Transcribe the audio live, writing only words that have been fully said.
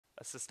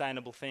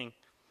sustainable thing.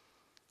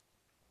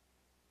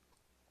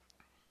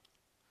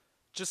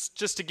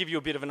 Just to give you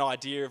a bit of an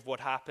idea of what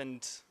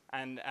happened,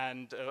 and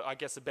I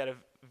guess a better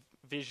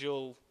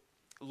visual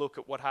look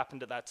at what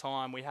happened at that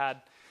time, we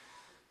had,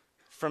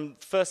 from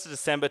 1st of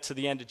December to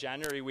the end of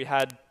January, we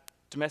had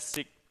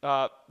domestic,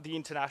 the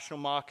international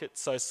market,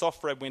 so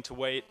soft red winter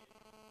wheat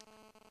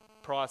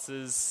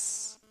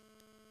prices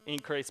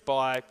increased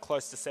by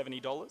close to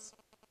 $70.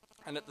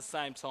 And at the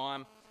same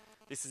time,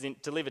 this is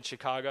delivered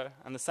Chicago,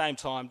 and at the same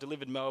time,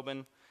 delivered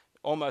Melbourne,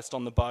 almost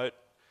on the boat,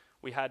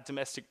 we had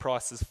domestic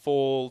prices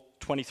fall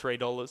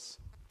 $23,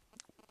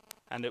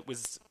 and it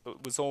was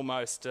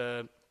almost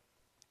 $110.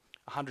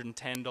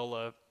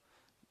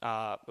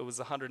 It was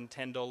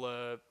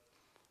 $110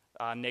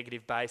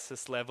 negative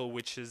basis level,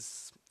 which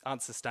is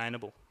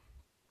unsustainable.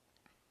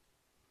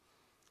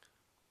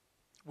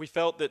 We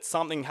felt that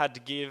something had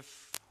to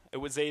give. It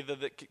was either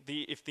that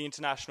if the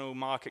international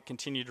market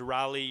continued to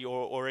rally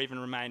or even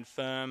remain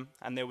firm,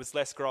 and there was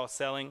less grower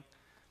selling,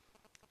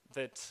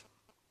 that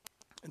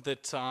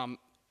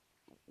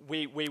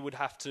we would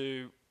have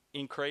to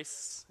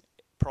increase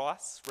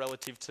price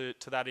relative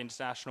to that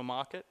international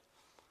market.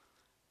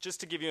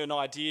 Just to give you an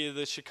idea,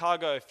 the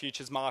Chicago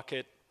futures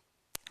market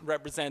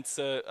represents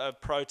a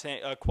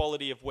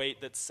quality of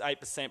wheat that's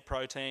 8%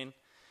 protein,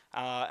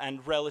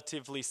 and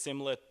relatively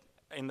similar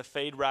in the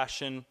feed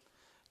ration,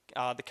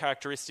 the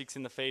characteristics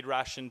in the feed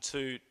ration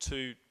to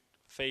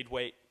feed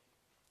wheat.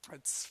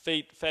 It's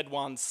fed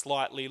one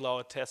slightly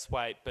lower test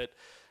weight, but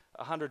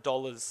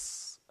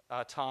 $100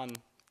 a tonne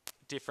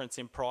difference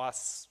in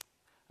price,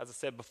 as I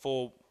said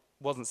before,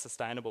 wasn't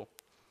sustainable.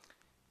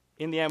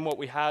 In the end, what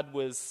we had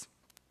was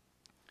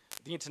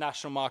the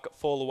international market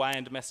fall away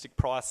and domestic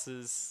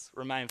prices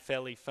remain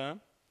fairly firm.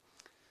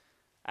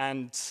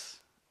 And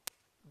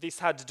this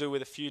had to do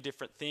with a few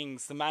different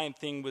things. The main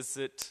thing was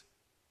that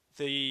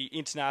the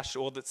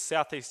international, or the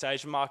Southeast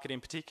Asian market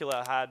in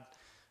particular, had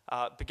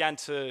began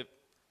to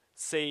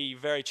see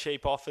very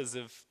cheap offers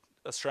of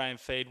Australian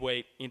feed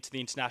wheat into the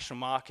international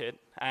market,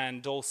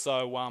 and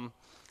also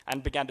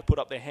and began to put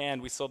up their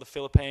hand. We saw the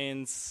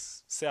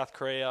Philippines, South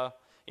Korea,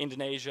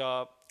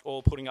 Indonesia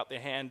all putting up their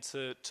hand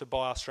to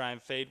buy Australian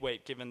feed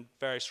wheat, given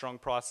very strong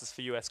prices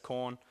for US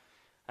corn,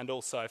 and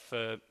also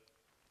for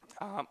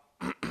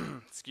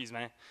excuse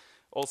me,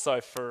 also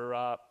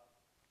for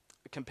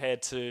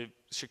compared to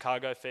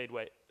Chicago feed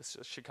wheat,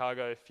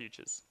 Chicago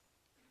futures.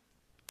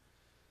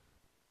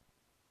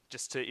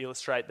 Just to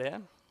illustrate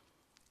there.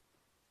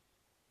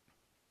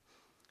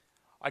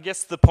 I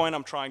guess the point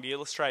I'm trying to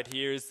illustrate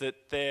here is that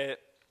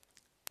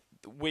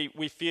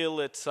we feel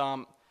that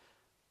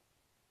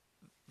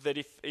that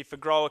if a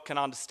grower can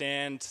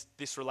understand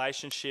this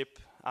relationship,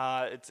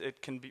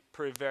 it can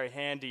prove very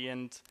handy.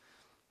 And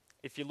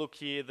if you look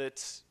here,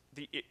 that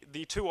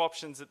the two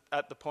options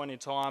at the point in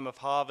time of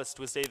harvest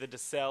was either to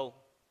sell,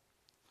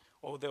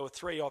 or there were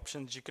three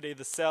options. You could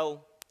either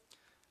sell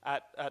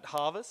at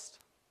harvest,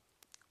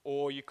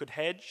 or you could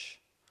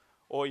hedge,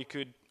 or you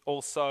could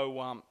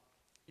also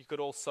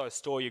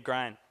store your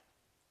grain.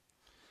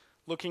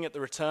 Looking at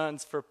the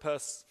returns for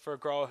a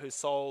grower who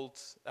sold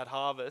at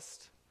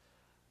harvest,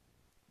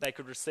 they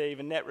could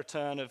receive a net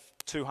return of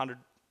a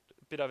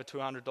bit over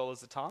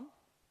 $200 a tonne.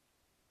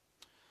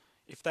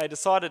 If they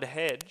decided to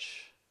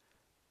hedge,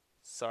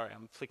 sorry,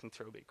 I'm flicking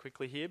through a bit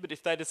quickly here, but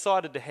if they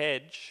decided to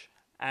hedge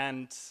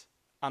and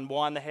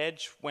unwind the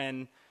hedge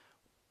when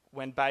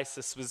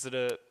basis was at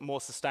a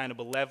more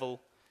sustainable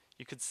level,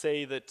 you could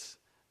see that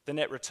the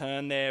net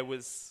return there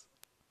was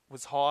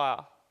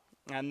higher,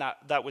 and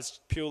that was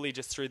purely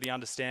just through the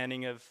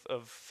understanding of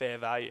fair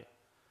value.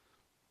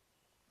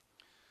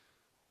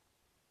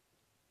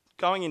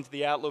 Going into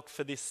the outlook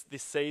for this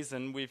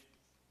season,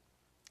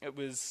 it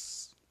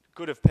was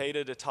good of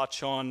Peter to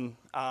touch on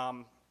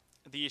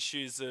the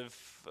issues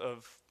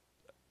of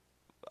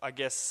I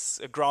guess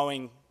a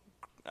growing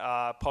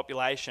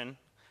population,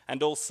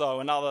 and also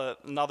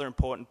another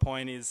important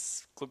point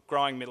is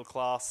growing middle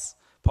class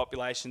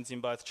populations in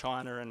both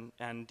China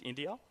and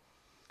India.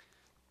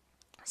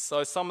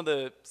 So some of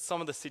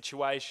the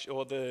situation,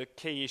 or the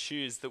key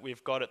issues that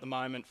we've got at the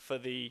moment for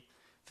the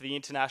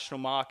international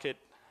market,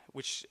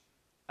 which,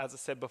 as I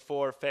said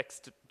before,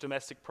 affects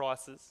domestic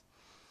prices,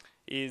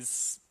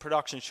 is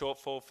production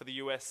shortfall for the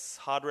US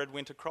hard red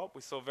winter crop.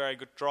 We saw very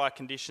good dry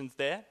conditions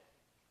there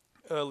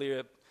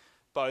earlier,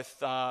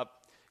 both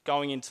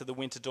going into the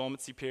winter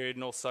dormancy period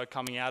and also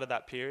coming out of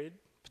that period,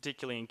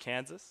 particularly in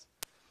Kansas.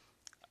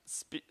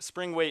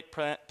 Spring wheat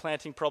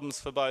planting problems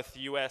for both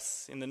the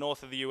US, in the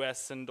north of the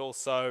US, and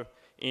also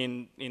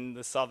in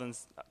the southern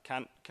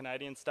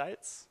Canadian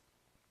states.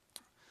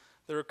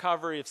 The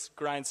recovery of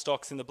grain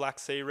stocks in the Black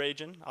Sea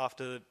region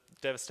after the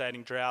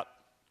devastating drought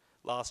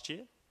last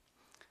year.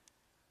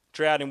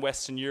 Drought in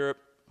Western Europe.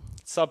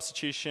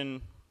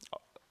 Substitution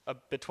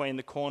between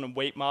the corn and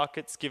wheat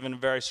markets, given a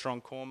very strong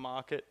corn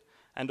market,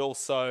 and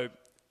also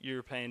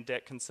European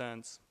debt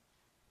concerns.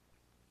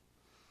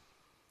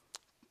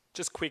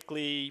 Just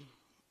quickly,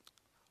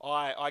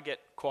 I get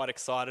quite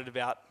excited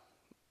about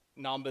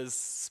numbers,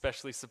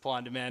 especially supply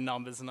and demand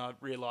numbers, and I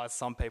realise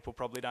some people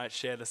probably don't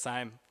share the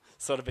same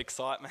sort of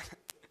excitement.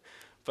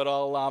 But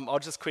I'll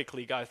just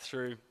quickly go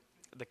through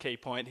the key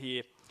point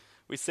here.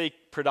 We see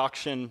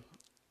production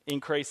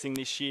increasing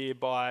this year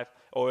by,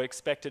 or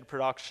expected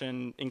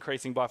production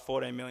increasing by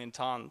 14 million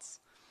tonnes,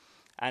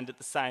 and at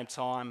the same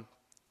time,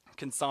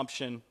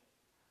 consumption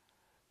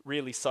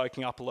really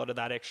soaking up a lot of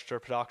that extra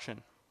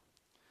production,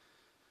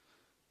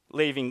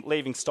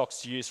 leaving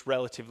stocks to use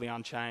relatively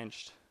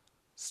unchanged.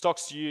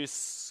 Stocks to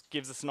use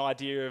gives us an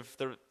idea of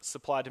the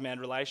supply-demand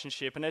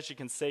relationship, and as you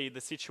can see, the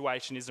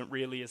situation isn't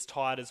really as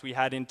tight as we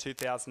had in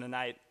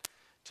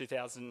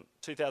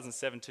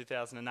 2007,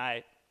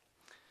 2008.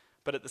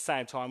 But at the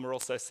same time, we're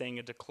also seeing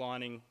a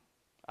declining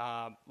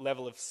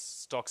level of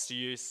stocks to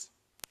use.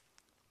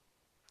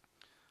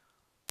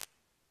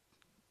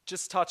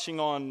 Just touching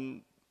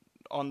on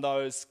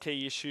those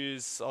key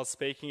issues I was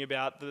speaking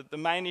about, the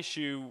main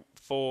issue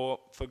for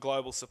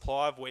global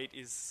supply of wheat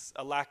is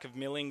a lack of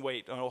milling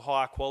wheat or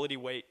higher quality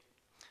wheat.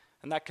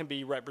 And that can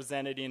be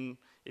represented in,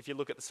 if you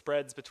look at the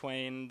spreads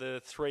between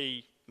the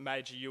three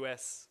major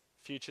US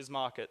futures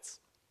markets.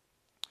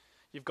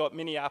 You've got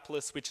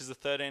Minneapolis, which is a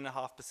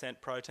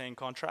 13.5% protein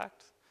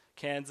contract.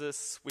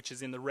 Kansas, which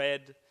is in the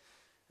red,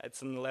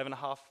 it's an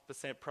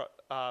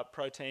 11.5%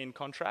 protein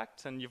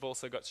contract. And you've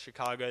also got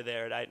Chicago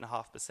there at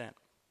 8.5%.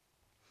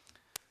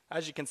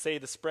 As you can see,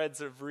 the spreads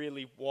have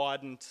really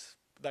widened.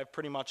 They've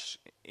pretty much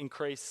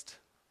increased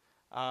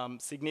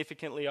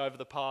significantly over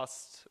the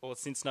past, or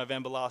since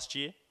November last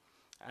year.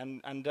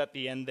 And at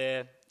the end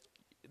there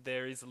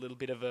is a little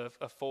bit of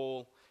a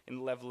fall in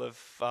the level of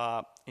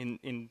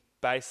in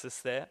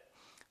basis there.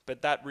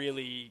 But that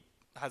really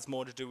has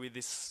more to do with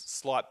this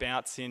slight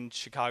bounce in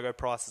Chicago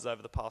prices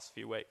over the past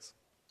few weeks.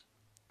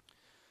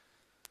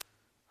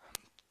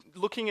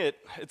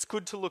 It's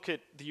good to look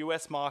at the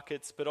US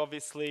markets, but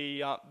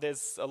obviously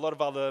there's a lot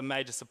of other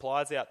major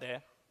suppliers out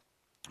there.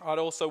 I'd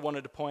also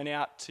wanted to point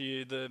out to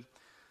you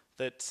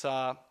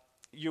that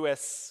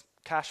US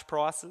cash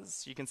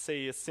prices, you can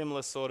see a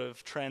similar sort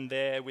of trend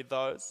there with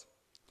those.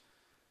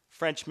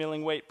 French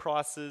milling wheat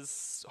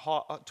prices,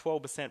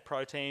 12%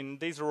 protein,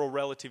 these are all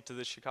relative to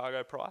the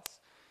Chicago price.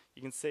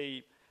 You can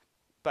see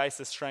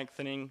basis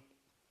strengthening,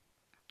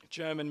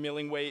 German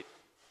milling wheat,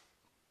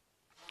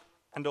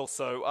 and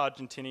also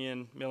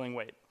Argentinian milling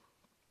wheat.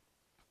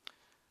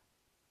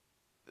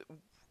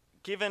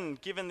 Given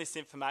this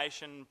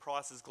information,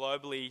 prices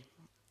globally,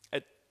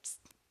 it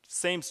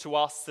seems to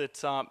us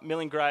that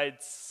milling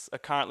grades are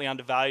currently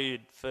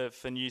undervalued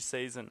for new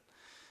season.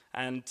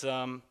 And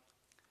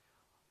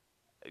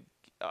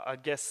I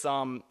guess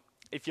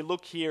if you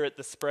look here at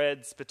the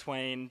spreads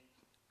between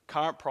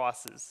current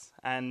prices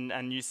and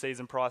new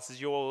season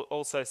prices, you'll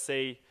also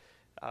see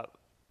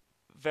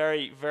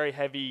very, very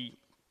heavy.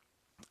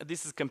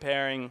 This is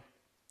comparing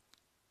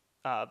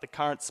the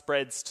current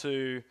spreads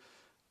to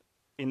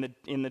in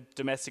the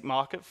domestic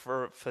market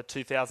for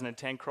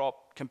 2010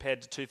 crop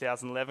compared to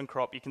 2011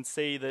 crop. You can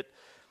see that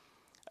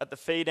at the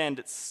feed end,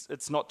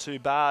 it's not too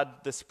bad,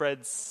 the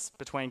spreads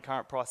between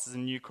current prices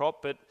and new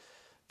crop, but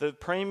the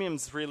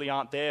premiums really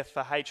aren't there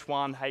for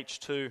H1,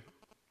 H2,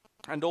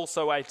 and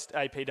also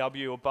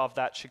APW above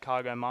that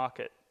Chicago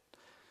market.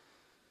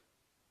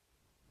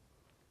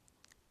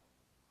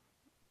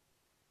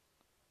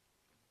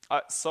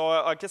 So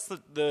I guess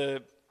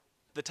the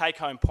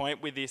take-home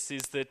point with this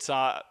is that,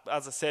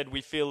 as I said, we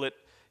feel that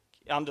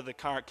under the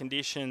current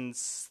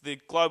conditions, the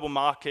global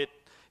market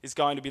is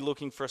going to be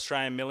looking for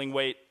Australian milling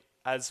wheat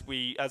as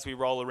we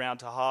roll around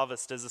to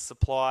harvest as a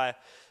supply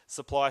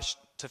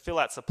to fill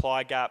that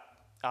supply gap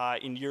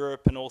in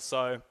Europe and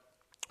also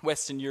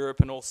Western Europe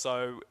and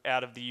also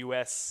out of the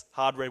US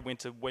hard red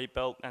winter wheat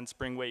belt and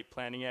spring wheat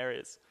planting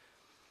areas.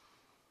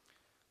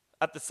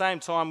 At the same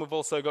time, we've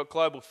also got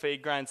global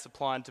feed grain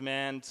supply and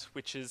demand,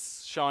 which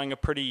is showing a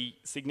pretty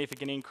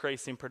significant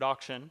increase in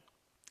production,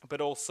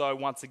 but also,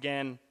 once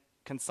again,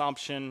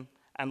 consumption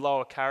and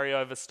lower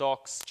carryover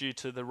stocks due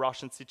to the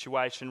Russian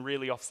situation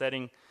really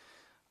offsetting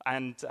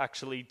and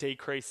actually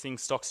decreasing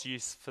stocks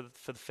use for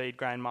the feed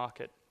grain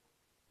market.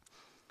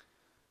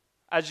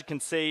 As you can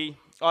see,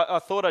 I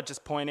thought I'd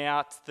just point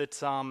out that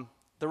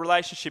the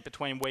relationship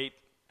between wheat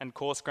and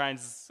coarse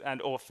grains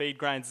or feed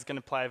grains is going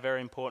to play a very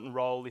important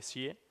role this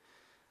year.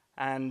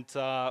 And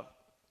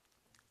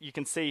you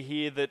can see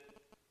here that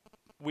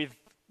with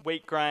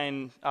wheat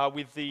grain,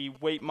 with the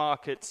wheat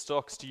market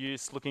stocks to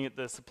use, looking at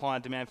the supply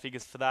and demand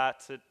figures for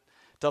that, it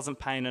doesn't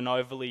paint an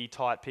overly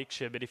tight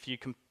picture. But if you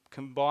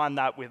combine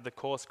that with the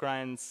coarse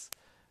grains,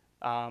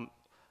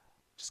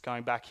 just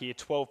going back here,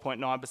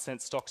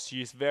 12.9% stocks to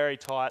use, very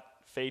tight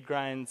feed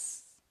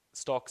grains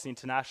stocks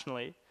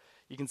internationally.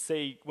 You can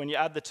see when you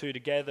add the two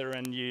together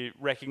and you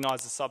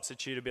recognise the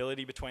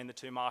substitutability between the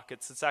two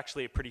markets, it's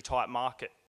actually a pretty tight market.